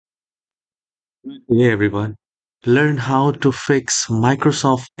Hey everyone. Learn how to fix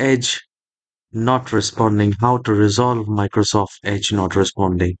Microsoft Edge not responding, how to resolve Microsoft Edge not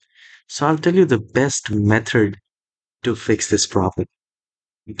responding. So I'll tell you the best method to fix this problem.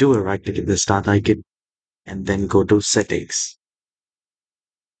 Do a right click in the start icon and then go to settings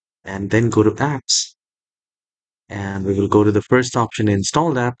and then go to apps. And we will go to the first option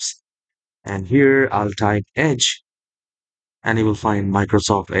installed apps. And here I'll type Edge and you will find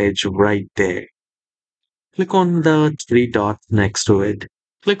Microsoft Edge right there. Click on the three dots next to it.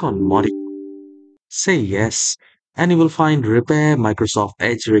 Click on modify. Say yes, and you will find repair Microsoft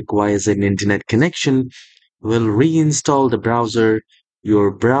Edge requires an internet connection, will reinstall the browser,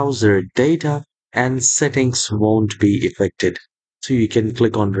 your browser data and settings won't be affected. So you can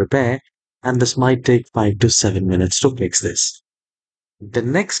click on repair, and this might take 5 to 7 minutes to fix this. The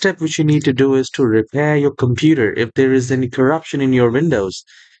next step which you need to do is to repair your computer if there is any corruption in your Windows.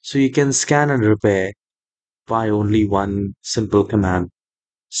 So you can scan and repair by only one simple command.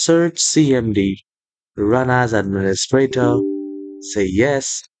 Search CMD, run as administrator, say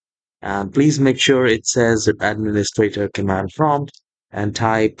yes, and please make sure it says administrator command prompt and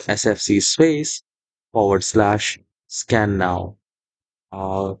type sfc space forward slash scan now.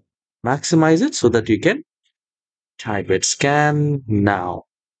 Uh, Maximize it so that you can type it scan now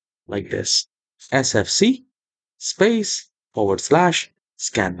like this. SFC space forward slash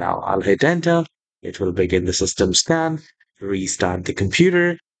scan now. I'll hit enter. It will begin the system scan, restart the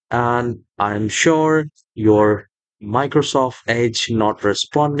computer, and I'm sure your Microsoft Edge not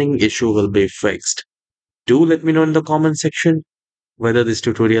responding issue will be fixed. Do let me know in the comment section whether this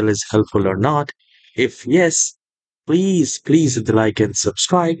tutorial is helpful or not. If yes, please hit the like and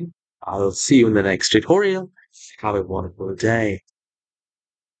subscribe. I'll see you in the next tutorial. Have a wonderful day.